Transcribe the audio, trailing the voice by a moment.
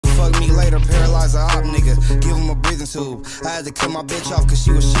Fuck me later, paralyze a op nigga. Give him a breathing tube. I had to cut my bitch off cause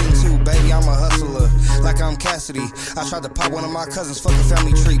she was cheating too. Baby, I'm a hustler, like I'm Cassidy. I tried to pop one of my cousins, fuck a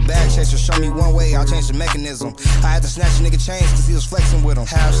family tree. Bag chaser, show me one way, I'll change the mechanism. I had to snatch a nigga chains cause he was flexing with him.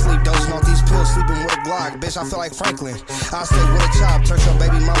 Half sleep, dozing off these pills, sleeping with a Glock. Bitch, I feel like Franklin. I stay with a chop, turn your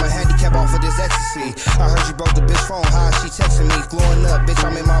baby mama handicap off of this ecstasy. I heard you broke the bitch phone, how she texting me. Glowing up, bitch,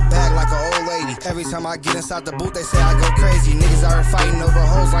 I'm in my bag like an old lady. Every time I get inside the booth, they say I go crazy. Niggas out here fighting over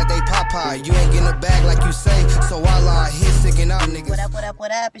hoes like they Popeye. You ain't getting a bag like you say, so I lie, hit sticking out, niggas. What up, what up,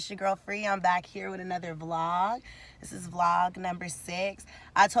 what up? It's your girl Free. I'm back here with another vlog. This is vlog number 6.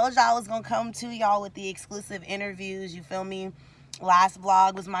 I told y'all I was gonna come to y'all with the exclusive interviews, you feel me? Last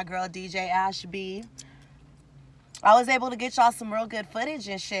vlog was my girl DJ Ashby. I was able to get y'all some real good footage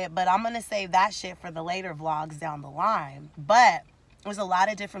and shit, but I'm gonna save that shit for the later vlogs down the line. But there's a lot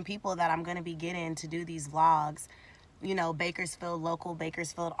of different people that I'm gonna be getting to do these vlogs. You know, Bakersfield, local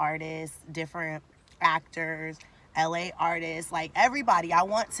Bakersfield artists, different actors, LA artists, like everybody. I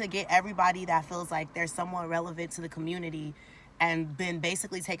want to get everybody that feels like they're somewhat relevant to the community and been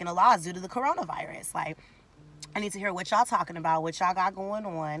basically taking a loss due to the coronavirus. Like, I need to hear what y'all talking about, what y'all got going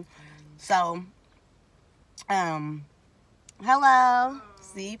on. So, hello.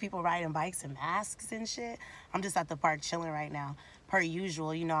 See, people riding bikes and masks and shit. I'm just at the park chilling right now. Per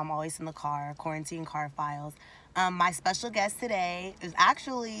usual, you know, I'm always in the car, quarantine car files. My special guest today is I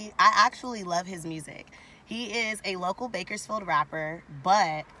actually love his music. He is a local Bakersfield rapper,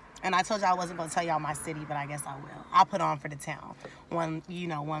 and I told y'all I wasn't going to tell y'all my city, but I guess I will. I'll put on for the town. One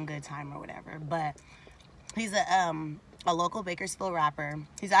good time or whatever. But he's a local Bakersfield rapper.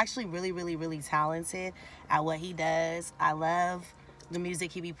 He's actually really, really, really talented at what he does. I love the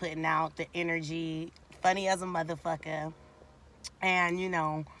music he be putting out, the energy, funny as a motherfucker. And, you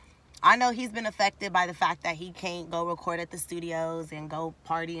know, I know he's been affected by the fact that he can't go record at the studios and go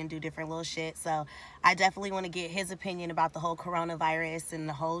party and do different little shit. So I definitely want to get his opinion about the whole coronavirus and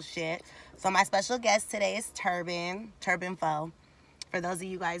the whole shit. So my special guest today is Turbin Foe, for those of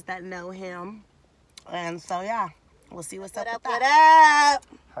you guys that know him. And so, yeah, we'll see what's up with that. What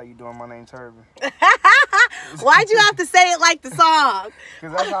up? How you doing? My name's Turbin. Why'd you have to say it like the song?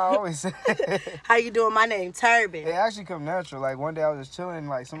 Because that's how I always say it. How you doing? My name Turbin. It actually come natural. Like, one day I was just chilling,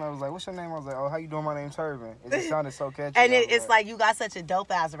 like, somebody was like, what's your name? I was like, oh, how you doing? My name's Turbin. It just sounded so catchy. And it's like, you got such a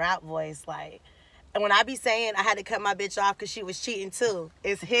dope-ass rap voice. Like, and when I be saying I had to cut my bitch off because she was cheating, too,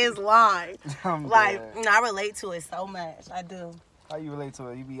 it's his line. Like, I relate to it so much. I do. How you relate to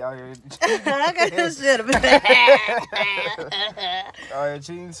it? You be out here. I got this shit. Out here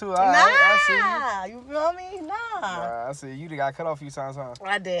cheating too. I see you. You feel me? Nah, I see you. Got cut off a few times, huh?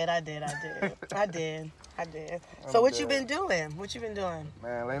 I did. So what you been doing?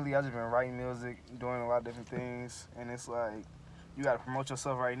 Man, lately I just been writing music, doing a lot of different things, and it's like you gotta promote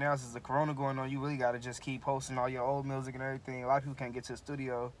yourself right now. Since the corona going on, you really gotta just keep posting all your old music and everything. A lot of people can't get to the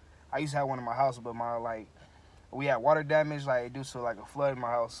studio. I used to have one in my house, but we had water damage, like due to like a flood in my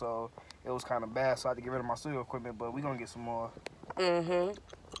house, so it was kind of bad. So I had to get rid of my studio equipment, but we gonna get some more.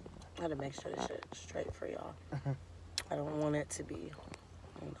 Gotta make sure this shit's straight for y'all. I don't want it to be,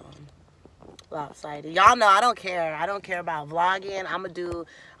 hold on, lopsided. Y'all know I don't care. I don't care about vlogging.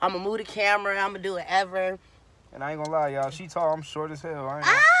 I'ma move the camera. I'ma do whatever. And I ain't gonna lie, y'all. She tall. I'm short as hell.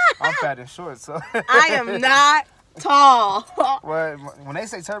 I'm fat and short, so. I am not tall. Well, when they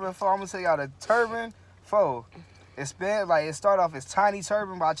say Turbin Foe, I'm gonna tell y'all the Turbin Foe. It's been like it started off as Tiny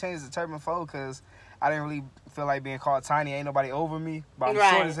Turbin, but I changed it to Turbin Foe because I didn't really feel like being called tiny. Ain't nobody over me, but I'm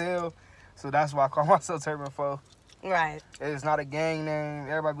short as hell, so that's why I call myself Turbin Foe. Right. It's not a gang name.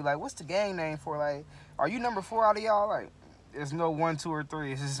 Everybody be like, "What's the gang name for?" Like, are you number 4 out of y'all? Like, there's no 1, 2, or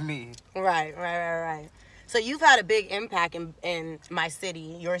 3. It's just me. Right. So you've had a big impact in my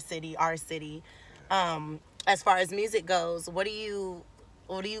city, your city, our city. As far as music goes, what do you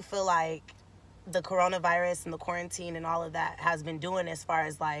feel like the coronavirus and the quarantine and all of that has been doing as far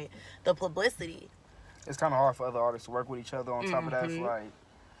as like the publicity? It's kind of hard for other artists to work with each other. On top of that, it's like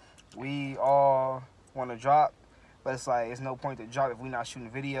we all want to drop, but it's like it's no point to drop if we're not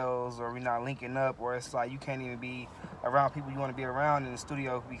shooting videos or we're not linking up, or it's like you can't even be around people you want to be around in the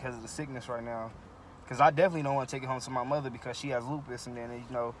studio because of the sickness right now. Because I definitely don't want to take it home to my mother because she has lupus, and then,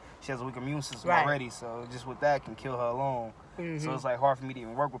 you know, she has a weak immune system already, so just with that can kill her alone. So it's like hard for me to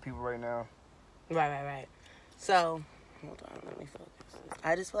even work with people right now. Right. So, hold on, let me focus.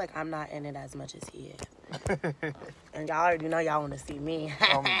 I just feel like I'm not in it as much as he is. And y'all already know y'all want to see me.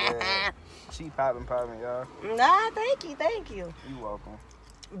 Oh, man. She popping, y'all. Nah, thank you. You welcome.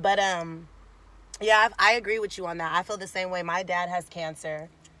 But, yeah, I agree with you on that. I feel the same way. My dad has cancer.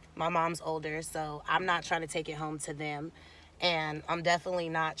 My mom's older, so I'm not trying to take it home to them. And I'm definitely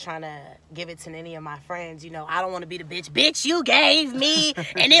not trying to give it to any of my friends. You know, I don't want to be the bitch you gave me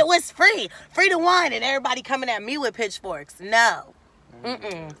and it was free to one, and everybody coming at me with pitchforks. No.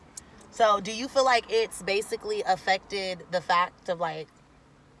 Mm-mm. So do you feel like it's basically affected the fact of like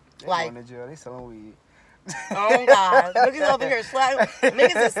going to jail. They selling weed. Oh God, niggas over here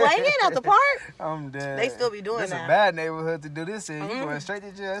niggas is slanging out the park. I'm dead. They still be doing that. It's a bad neighborhood to do this in. You going straight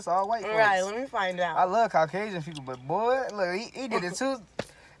to jail. It's all white folks. Right, let me find out. I love Caucasian people, but boy, look, he did it too.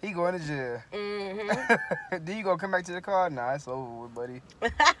 He going to jail. Mm-hmm. Then you gonna come back to the car? Nah, it's over with, buddy.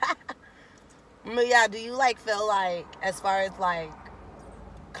 But yeah, do you like feel like, as far as like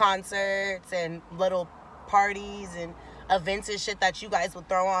concerts and little parties and events and shit that you guys would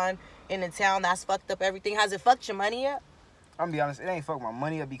throw on in the town, that's fucked up everything? Has it fucked your money up? I'm gonna be honest, it ain't fucked my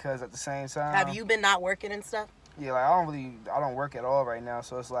money up, because at the same time, have you been not working and stuff? Yeah, like I don't work at all right now,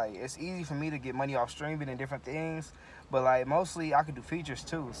 so it's like it's easy for me to get money off streaming and different things, but like mostly I could do features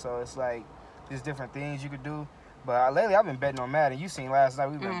too, so it's like there's different things you could do. But lately I've been betting on Madden. You seen last night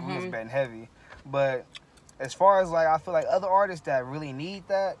we was betting heavy, but as far as like I feel like other artists that really need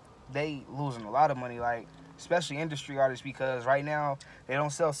that, they losing a lot of money, like especially industry artists, because right now they don't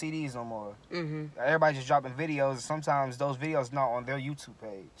sell CDs no more. Everybody just dropping videos, and sometimes those videos not on their YouTube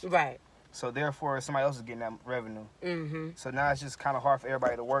page. Right. So therefore, somebody else is getting that revenue. So now it's just kind of hard for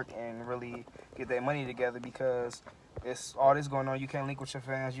everybody to work and really get their money together, because it's all this going on. You can't link with your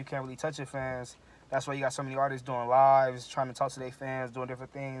fans. You can't really touch your fans. That's why you got so many artists doing lives, trying to talk to their fans, doing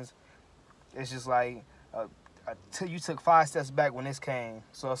different things. It's just like you took 5 steps back when this came.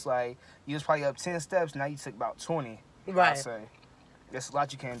 So it's like you was probably up 10 steps. Now you took about 20. Right. I'd say. There's a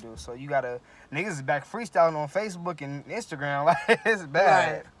lot you can't do. So you gotta, niggas is back freestyling on Facebook and Instagram. Like, it's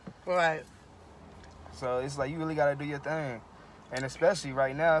bad. Right. So it's like you really gotta do your thing. And especially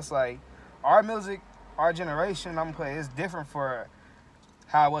right now, it's like our music, our generation, I'm gonna put it's different for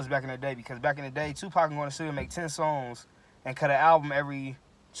how it was back in the day. Because back in the day, Tupac can go in the studio and make 10 songs and cut an album every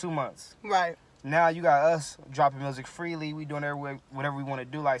 2 months. Right. Now you got us dropping music freely. We doing whatever we want to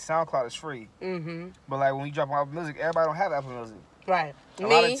do. Like SoundCloud is free. But like when we drop Apple Music, everybody don't have Apple Music. Right.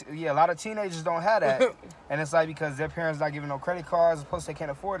 A lot of teenagers don't have that. And it's like because their parents not giving no credit cards, plus they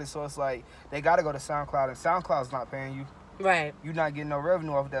can't afford it. So it's like they got to go to SoundCloud, and SoundCloud's not paying you. Right. You're not getting no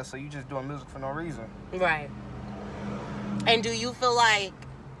revenue off that, so you just doing music for no reason. Right. And do you feel like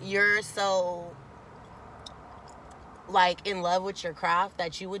you're so like in love with your craft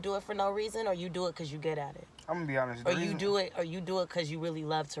that you would do it for no reason, or you do it because you good at it? I'm gonna be honest. Or you do it because you really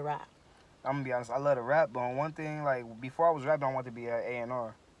love to rap? I'm gonna be honest. I love to rap, but on one thing, like before I was rapping, I wanted to be an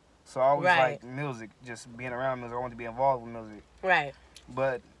A&R. So I always like music, just being around music. I wanted to be involved with music. Right.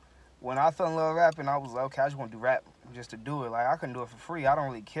 But when I fell in love with rapping, I was like, okay, I just want to do rap just to do it. Like I couldn't do it for free. I don't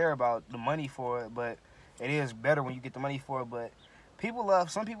really care about the money for it, but it is better when you get the money for it. But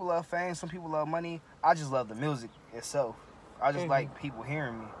some people love fame, some people love money. I just love the music itself. I just like people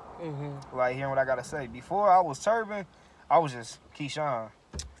hearing me, like hearing what I gotta say. Before I was Turbin, I was just Keyshawn.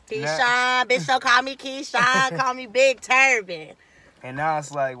 Keyshawn, bitch, don't call me Keyshawn, call me Big Turbin. And now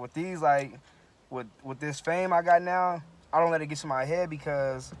it's like with these, like with this fame I got now, I don't let it get to my head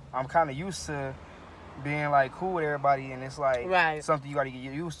because I'm kind of used to being like cool with everybody, and it's like something you got to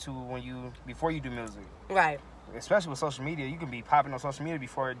get used to before you do music. Right. Especially with social media, you can be popping on social media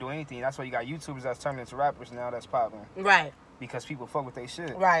before doing anything. That's why you got YouTubers that's turning into rappers now that's popping. Right. Because people fuck with their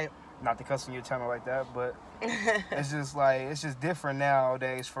shit. Right. Not to cuss on your channel like that, but it's just different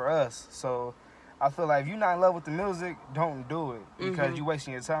nowadays for us. So I feel like if you're not in love with the music, don't do it because you're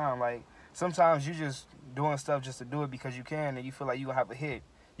wasting your time. Like sometimes you just doing stuff just to do it because you can, and you feel like you gonna have a hit.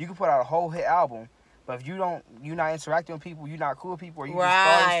 You can put out a whole hit album, but if you're not interacting with people, you're not cool with people, or you just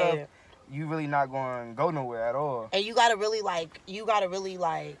starting stuff, you really not going to go nowhere at all. And you gotta really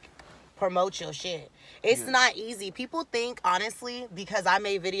promote your shit. It's not easy. People think, honestly, because I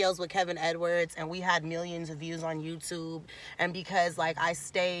made videos with Kevin Edwards and we had millions of views on YouTube, and because like I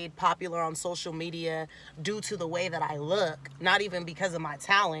stayed popular on social media due to the way that I look, not even because of my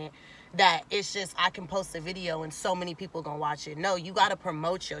talent, that it's just I can post a video and so many people gonna watch it. No, you gotta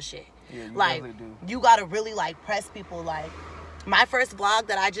promote your shit. Yeah, you like really do. You gotta really like press people. Like my first vlog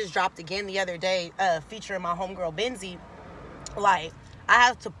that I just dropped again the other day, featuring my homegirl Benzie, like I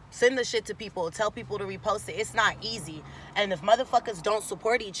have to send the shit to people, tell people to repost it. It's not easy. And if motherfuckers don't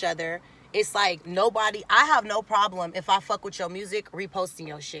support each other, it's like I have no problem if I fuck with your music, reposting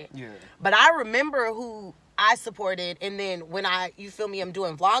your shit. Yeah. But I remember who I supported, and then when I'm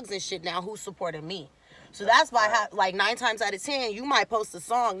doing vlogs and shit now, who supported me. So that's why like 9 times out of 10, you might post a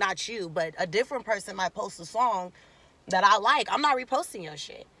song, not you, but a different person might post a song that I like. I'm not reposting your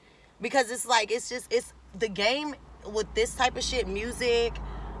shit. Because it's like, it's the game with this type of shit, music,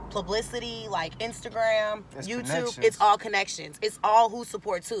 publicity, like Instagram, It's YouTube, connections. it's all connections. It's all who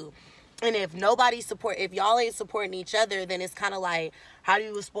supports who. And if if y'all ain't supporting each other, then it's kind of like, how do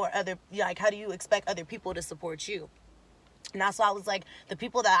you expect other people to support you? And that's why I was like, the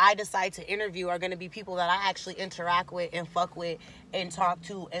people that I decide to interview are going to be people that I actually interact with and fuck with and talk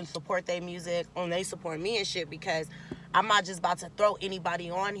to and support their music and they support me and shit, because I'm not just about to throw anybody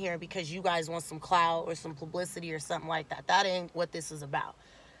on here because you guys want some clout or some publicity or something like that. That ain't what this is about.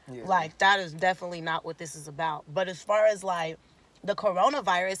 Yeah. Like, that is definitely not what this is about. But as far as, like, the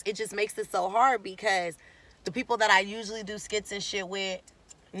coronavirus, it just makes it so hard because the people that I usually do skits and shit with,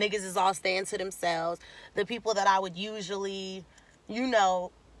 niggas is all staying to themselves. The people that I would usually,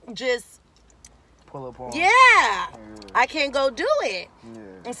 just pull up on. Yeah. I can't go do it. Yeah.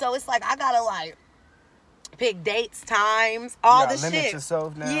 And so it's like, I gotta, like, pick dates, times, all the shit. Limit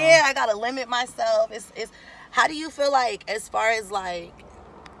yourself now. Yeah, I gotta limit myself. It's how do you feel like, as far as, like,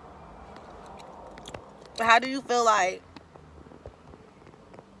 how do you feel like,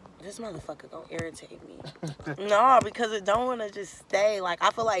 this motherfucker gonna irritate me? No, because it don't want to just stay. Like, I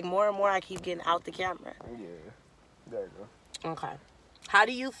feel like more and more I keep getting out the camera. Yeah. There you go. Okay. How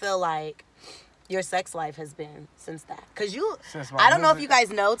do you feel like your sex life has been since that? Because I don't know if you guys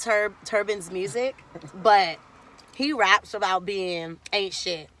know Turbin's music, but he raps about being ain't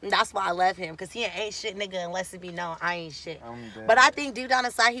shit. And that's why I love him, because he ain't shit nigga unless it be known I ain't shit. But I think deep down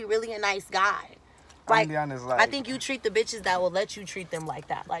inside, he really a nice guy. Like, I'm gonna be honest, I think you treat the bitches that will let you treat them like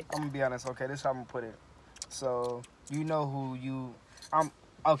that. Like that. I'm gonna be honest. Okay, this is how I'm gonna put it. So you know who I'm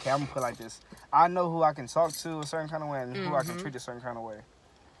gonna put it like this. I know who I can talk to a certain kind of way and who I can treat a certain kind of way.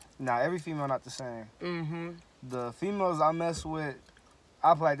 Now, every female not the same. The females I mess with,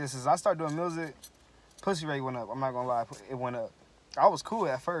 I put like this: is I start doing music, pussy rate went up. I'm not gonna lie, it went up. I was cool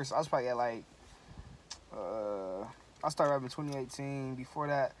at first. I was probably at like, I started rapping in 2018. Before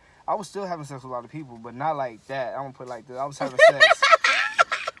that, I was still having sex with a lot of people, but not like that. I'm gonna put it like this: I was having sex.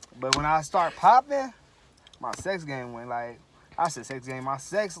 But when I start popping, my sex game went like, I said sex game, my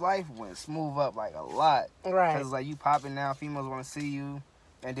sex life went smooth up like a lot. Right. Because like you popping now, females want to see you.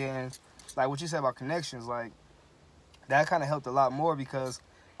 And then, like what you said about connections, like that kind of helped a lot more because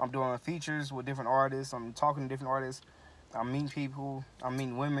I'm doing features with different artists. I'm talking to different artists. I'm meeting people. I'm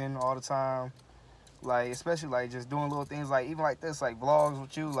meeting women all the time. Like, especially like just doing little things like even like this, like vlogs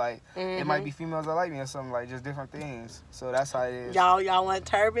with you. Like it might be females that like me or something, like just different things. So that's how it is. Y'all want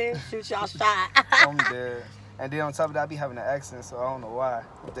Turbin? Shoot y'all shot. I'm dead. And then on top of that, I be having an accent, so I don't know why.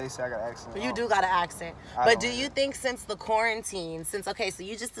 If they say I got an accent. You do got an accent. But do you think since the quarantine, okay, so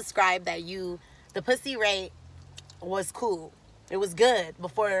you just described that the pussy rate was cool. It was good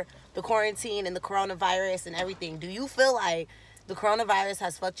before the quarantine and the coronavirus and everything. Do you feel like the coronavirus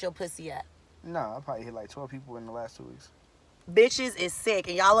has fucked your pussy up? No, I probably hit like 12 people in the last 2 weeks. Bitches is sick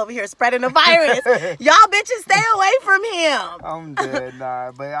and y'all over here spreading the virus. Y'all bitches stay away from him. I'm dead,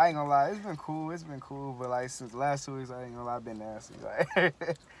 nah. But I ain't gonna lie, it's been cool. But like since the last 2 weeks, I ain't gonna lie, I've been nasty.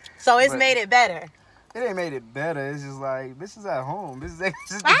 Like, so it's made it better. It ain't made it better. It's just like, bitches at home. Bitches ain't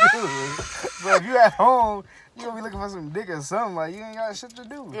shit to do. But if you at home, you gonna be looking for some dick or something. Like, you ain't got shit to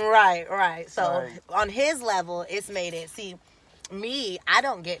do. Right. So on his level, it's made it. See, me, I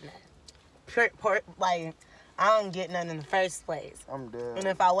don't get none. Like, I don't get none in the first place. I'm dead. And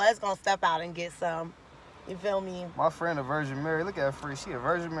if I was gonna step out and get some, you feel me? My friend a Virgin Mary. Look at Free. She a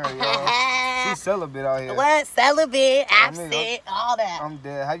Virgin Mary, y'all. She celibate out here. What? Celibate, absent, all that. I'm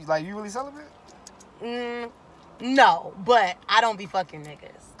dead. How you really celibate? No, but I don't be fucking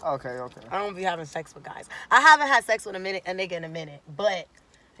niggas. Okay. I don't be having sex with guys. I haven't had sex with a nigga in a minute, but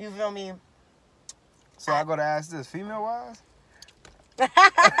you feel me? So I go to ask this, female wise? You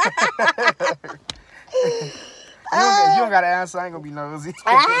don't gotta answer. I ain't gonna be nosy.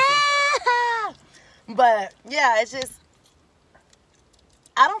 But yeah, it's just,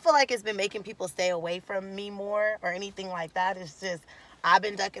 I don't feel like it's been making people stay away from me more or anything like that. It's just, I've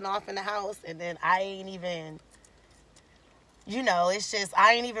been ducking off in the house, and then I ain't even, it's just,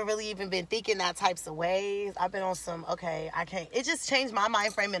 I ain't even really even been thinking that types of ways. I've been on some, okay, I can't, it just changed my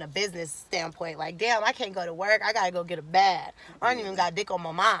mind frame in a business standpoint. Like, damn, I can't go to work. I gotta go get a bag. I don't even got dick on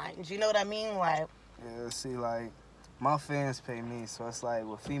my mind. You know what I mean? Like, yeah, see, like, my fans pay me, so it's like,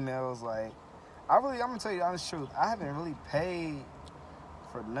 with females, like, I'm gonna tell you the honest truth. I haven't really paid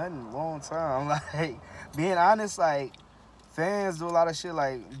for nothing in a long time. Like, being honest, like, fans do a lot of shit.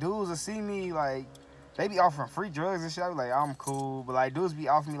 Like, dudes will see me, like, they be offering free drugs and shit. I be like, I'm cool. But, like, dudes be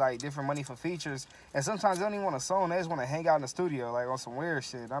offering me, like, different money for features. And sometimes they don't even want a song. They just want to hang out in the studio, like, on some weird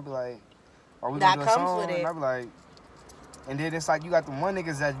shit. And I be like, are we gonna do a song? With it. And I be like, And then it's like you got the one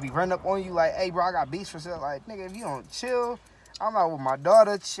niggas that be running up on you like, hey, bro, I got beats for sale. Like, nigga, if you don't chill, I'm out with my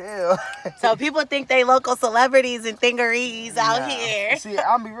daughter, chill. So people think they local celebrities and thingeries out here. See,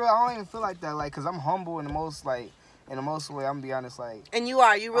 I'll be real. I don't even feel like that, like, because I'm humble in the most way, I'm going to be honest, like. And you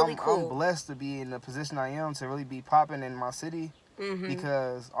really cool. I'm blessed to be in the position I am to really be popping in my city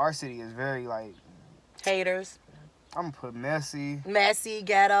because our city is very, like. Haters. I'm going to put messy,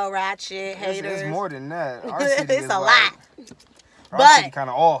 ghetto, ratchet, haters. It's more than that. Our city it's is a like, lot. Our city kind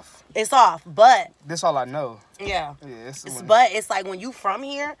of off. It's off, but. This all I know. Yeah. Yeah. But it's like when you from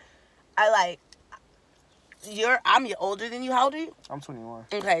here, I'm older than you. How old are you? I'm 21.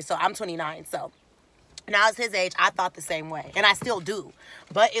 Okay, so I'm 29. So when I was his age, I thought the same way. And I still do.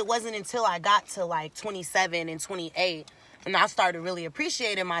 But it wasn't until I got to like 27 and 28 and I started really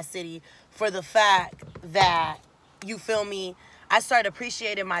appreciating my city for the fact that, you feel me? I started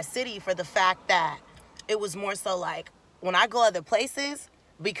appreciating my city for the fact that it was more so like when I go other places,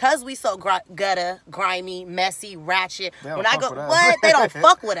 because we so gutter, grimy, messy, ratchet. When I go, what? They don't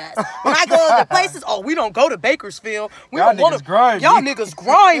fuck with us. When I go other places, oh, we don't go to Bakersfield. Y'all niggas grimy. Y'all niggas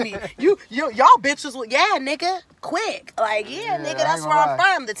grimy. Y'all bitches, yeah, nigga, quick. Like, yeah, nigga, that's where I'm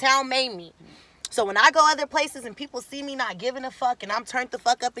from. The town made me. So when I go other places and people see me not giving a fuck and I'm turned the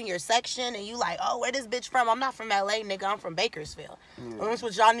fuck up in your section and you like, oh, where this bitch from? I'm not from LA, nigga. I'm from Bakersfield. Yeah. That's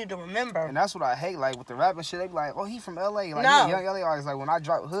what y'all need to remember. And that's what I hate. Like with the rapping shit, they be like, oh, he from LA. Like, no. Young LA artists. Like when I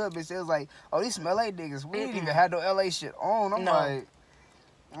drop Hood, bitch, it was like, oh, these some LA niggas. We didn't even have no LA shit on. I'm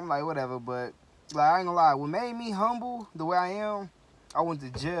like, whatever. But like, I ain't gonna lie. What made me humble the way I am, I went to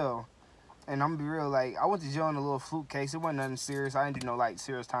jail. And I'm gonna be real, like, I went to jail in a little fluke case. It wasn't nothing serious. I didn't do no, like,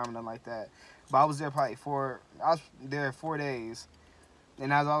 serious time or nothing like that. But I was there I was there 4 days.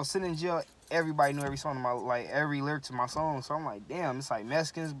 And as I was sitting in jail, everybody knew every song of my, like, every lyric to my song. So I'm like, damn, it's like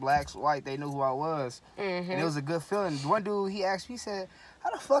Mexicans, blacks, white, they knew who I was. And it was a good feeling. One dude, he asked me, he said, how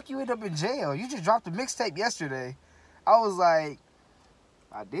the fuck you end up in jail? You just dropped a mixtape yesterday. I was like,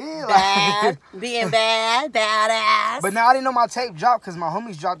 I did. Bad, being bad, badass. But now I didn't know my tape dropped because my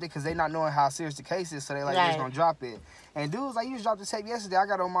homies dropped it because they not knowing how serious the case is. So they like, they're just gonna drop it. And dude was like, you just dropped the tape yesterday. I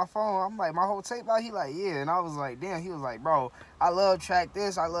got it on my phone. I'm like, my whole tape out? He like, yeah. And I was like, damn. He was like, bro, I love track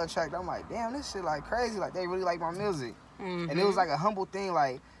this. I love track that. I'm like, damn, this shit like crazy. Like, they really like my music. And it was like a humble thing.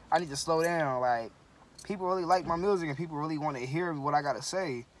 Like, I need to slow down. Like, people really like my music and people really want to hear what I got to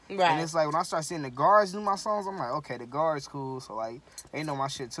say. Right. And it's like when I start seeing the guards do my songs, I'm like, okay, the guards cool. So like, they know my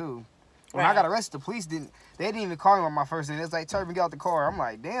shit too. When I got arrested, the police didn't even call me on my first name. It's like, Turbin, get out the car. I'm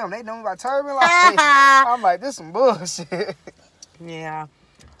like, damn, they know me by Turbin? Like, I'm like, this some bullshit. Yeah.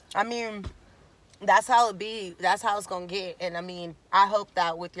 I mean, that's how it be. That's how it's going to get. And I mean, I hope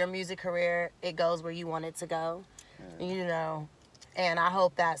that with your music career, it goes where you want it to go. Yeah. You know. And I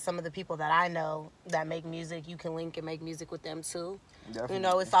hope that some of the people that I know that make music, you can link and make music with them too. Definitely. You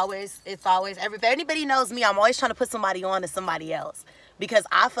know, it's always, if anybody knows me, I'm always trying to put somebody on to somebody else. Because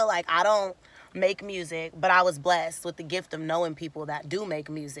I feel like I don't make music, but I was blessed with the gift of knowing people that do make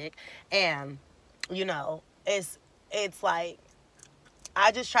music. And, you know, it's like,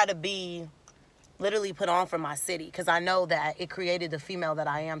 I just try to be literally put on for my city. Because I know that it created the female that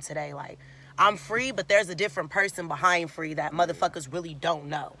I am today. Like, I'm free, but there's a different person behind free that motherfuckers really don't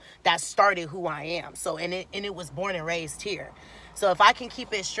know. That started who I am. So, and it was born and raised here. So if I can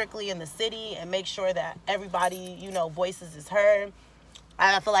keep it strictly in the city and make sure that everybody, you know, voices is heard,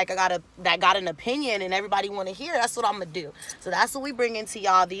 I feel like I got an opinion and everybody want to hear. That's what I'm gonna do. So that's what we bring into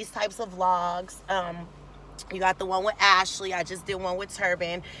y'all. These types of vlogs. You got the one with Ashley. I just did one with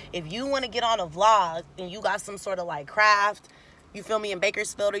Turbin. If you want to get on a vlog and you got some sort of like craft, you feel me, in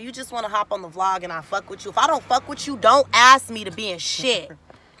Bakersfield, or you just want to hop on the vlog and I fuck with you. If I don't fuck with you, don't ask me to be in shit.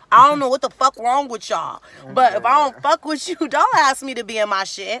 I don't know what the fuck wrong with y'all. But if I don't fuck with you, don't ask me to be in my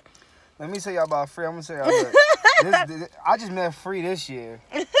shit. Let me tell y'all about Free. I'm going to tell y'all. I just met Free this year.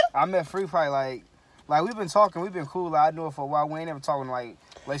 I met Free probably like we've been talking. We've been cool. Like, I knew it for a while. We ain't never talking like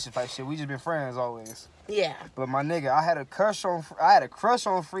relationship type shit. We just been friends always. Yeah. But my nigga, I had a crush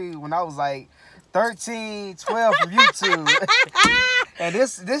on Free when I was like 13, 12 from YouTube. And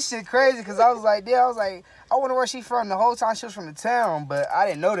this shit crazy because I was like, I wonder where she from. The whole time she was from the town, but I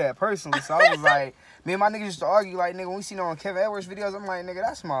didn't know that personally. So I was like, me and my niggas used to argue, like, nigga, when we seen her on Kevin Edwards videos, I'm like, nigga,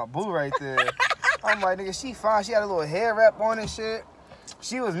 that's my boo right there. I'm like, nigga, she fine. She had a little hair wrap on and shit.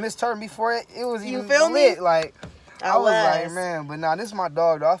 She was Miss Turbin before it was even lit. Me? Like, I was like, man, but nah, this is my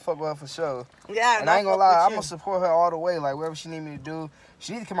dog, though. I fuck with her for sure. Yeah, and I ain't gonna lie, I'm gonna support her all the way. Like, whatever she need me to do.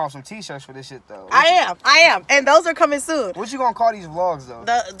 She need to come out with some t-shirts for this shit, though. I am. And those are coming soon. What you gonna call these vlogs, though?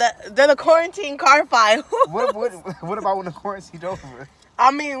 The quarantine car file. What about when the quarantine's over? I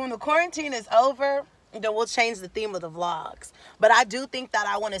mean, when the quarantine is over, then we'll change the theme of the vlogs. But I do think that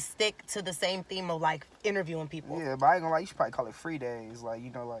I want to stick to the same theme of like interviewing people. Yeah, but I ain't gonna lie, you should probably call it free days, like,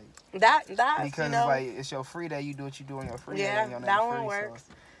 you know, like that because you know, like it's your free day, you do what you do on your free day. yeah, And your that free, one works.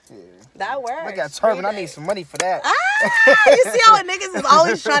 So, yeah. That works. Look at Turbin, I need some money for that. You see how niggas is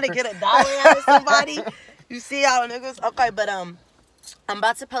always trying to get $1 out of somebody? You see how niggas? Okay, but I'm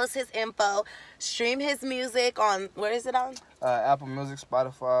about to post his info. Stream his music on, where is it on? Apple Music,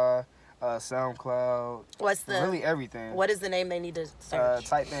 Spotify, SoundCloud. What's the really everything? What is the name they need to search?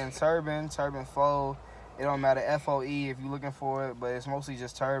 Type in Turbin, Turbin Foe. It don't matter, FOE if you're looking for it, but it's mostly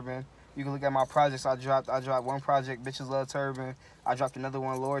just Turbin. You can look at my projects. I dropped one project, Bitches Love Turbin. I dropped another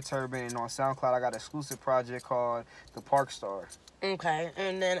one, Lord Turbin, and on SoundCloud I got an exclusive project called The Park Star. Okay,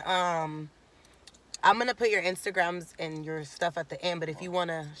 and then I'm gonna put your Instagrams and your stuff at the end, but if you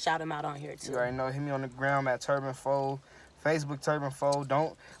wanna shout them out on here too. You already know. Hit me on the gram at Turbin Foe, Facebook Turbin Foe.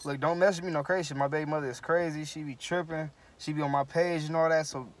 Don't mess with me no crazy. My baby mother is crazy. She be tripping. She be on my page and all that.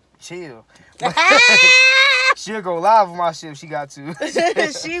 So chill. She'll go live on my shit if she got to.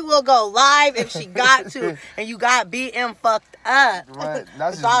 She will go live if she got to. And you got BM fucked up. Right.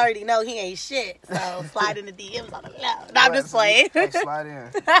 That's I already know he ain't shit. So slide in the DMs on the left. No, I'm just playing. Slide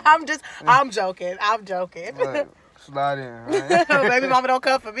in. I'm joking. Right. Slide in. Right? Baby mama don't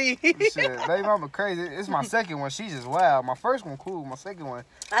come for me. Shit, baby mama crazy. It's my second one. She's just wild. My first one cool. My second one.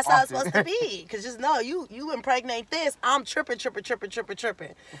 That's how it's supposed to be. Cause just know you impregnate this. I'm tripping. Free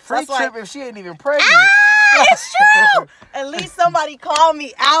That's trip if she ain't even pregnant. It's true. At least somebody called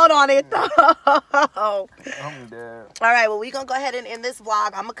me out on it though. I'm dead. All right, well we gonna go ahead and end this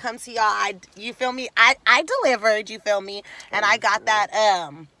vlog. I'm gonna come to y'all. You feel me? I delivered. You feel me? And I got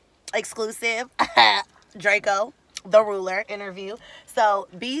that exclusive Draco the Ruler interview. So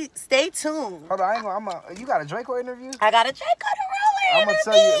stay tuned. Hold on, you got a Draco interview? I got a Draco the Ruler. I'm gonna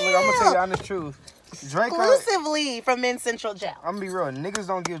tell you the honest truth. Draco, exclusively from Men's Central Jail. I'm gonna be real. Niggas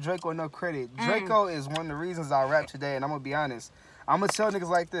don't give Draco enough credit. Draco is one of the reasons I rap today, and I'm gonna be honest. I'm gonna tell niggas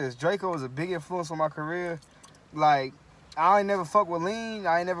like this. Draco was a big influence on my career. Like, I ain't never fuck with lean.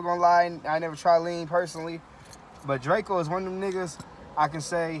 I ain't never gonna lie. I ain't never tried lean personally. But Draco is one of them niggas. I can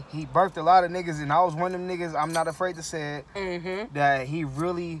say he birthed a lot of niggas, and I was one of them niggas. I'm not afraid to say it. That he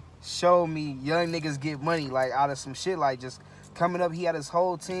really showed me young niggas get money, like out of some shit, like just. Coming up, he had his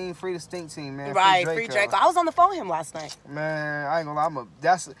whole team, Free the Stink team, man. Right, Free Draco. I was on the phone with him last night. Man, I ain't gonna lie,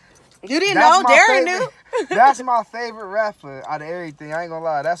 you didn't know? Darren knew? That's my favorite rapper out of everything. I ain't gonna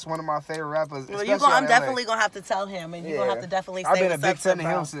lie, that's one of my favorite rappers. Well, I'm definitely gonna have to tell him, and you're gonna have to definitely say I've been a big what's up fan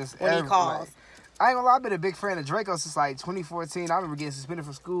of him since when he calls. Like, I ain't gonna lie, I've been a big fan of Draco since like 2014. I remember getting suspended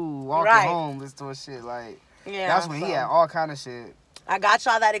from school, walking home, listening to shit. Like, that's when he had all kind of shit. I got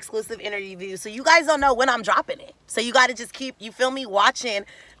y'all that exclusive interview, so you guys don't know when I'm dropping it. So you got to just keep, you feel me, watching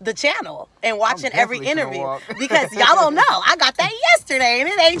the channel and watching every interview because y'all don't know. I got that yesterday and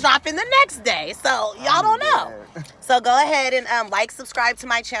it ain't dropping the next day, so y'all don't know. So go ahead and like, subscribe to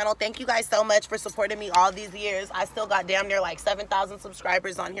my channel. Thank you guys so much for supporting me all these years. I still got damn near like 7,000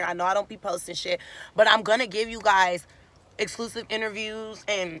 subscribers on here. I know I don't be posting shit, but I'm gonna give you guys exclusive interviews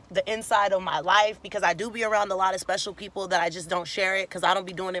and the inside of my life because I do be around a lot of special people that I just don't share it because I don't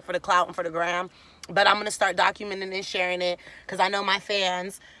be doing it for the clout and for the gram. But I'm going to start documenting and sharing it because I know my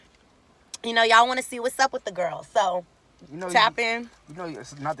fans, you know, y'all want to see what's up with the girl. So, tap in. You know,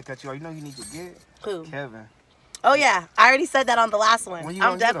 not to cut you off, you know you need to get? Who? Kevin. Oh yeah, I already said that on the last one.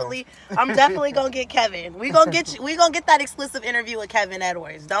 I'm definitely gonna get Kevin. We gonna get that exclusive interview with Kevin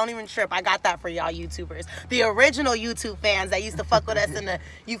Edwards. Don't even trip. I got that for y'all YouTubers, the original YouTube fans that used to fuck with us in the,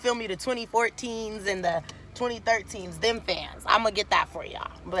 you feel me, the 2014s and the 2013s. Them fans. I'm gonna get that for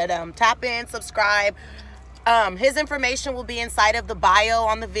y'all. But tap in, subscribe. His information will be inside of the bio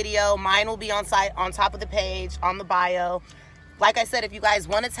on the video. Mine will be on top of the page on the bio. Like I said, if you guys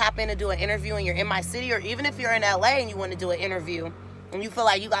want to tap in to do an interview and you're in my city, or even if you're in LA and you want to do an interview and you feel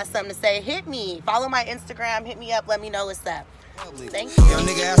like you got something to say, hit me. Follow my Instagram. Hit me up. Let me know what's up. Thank you. Yo,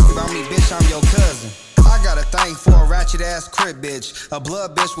 nigga ask about me, bitch, I'm your cousin. I got a thing for a ratchet ass crib bitch, a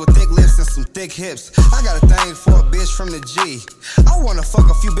blood bitch with thick lips and some thick hips. I got a thing for a bitch from the G. I wanna fuck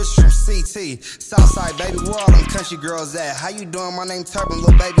a few bitches from CT. Southside, baby, where all them country girls at? How you doing? My name Turbin,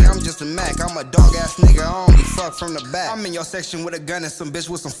 little baby, I'm just a Mac. I'm a dog ass nigga, I only fuck from the back. I'm in your section with a gun and some bitch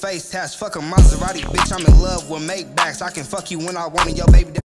with some face tats. Fuck a Maserati, bitch, I'm in love with Maybachs. I can fuck you when I want, and your baby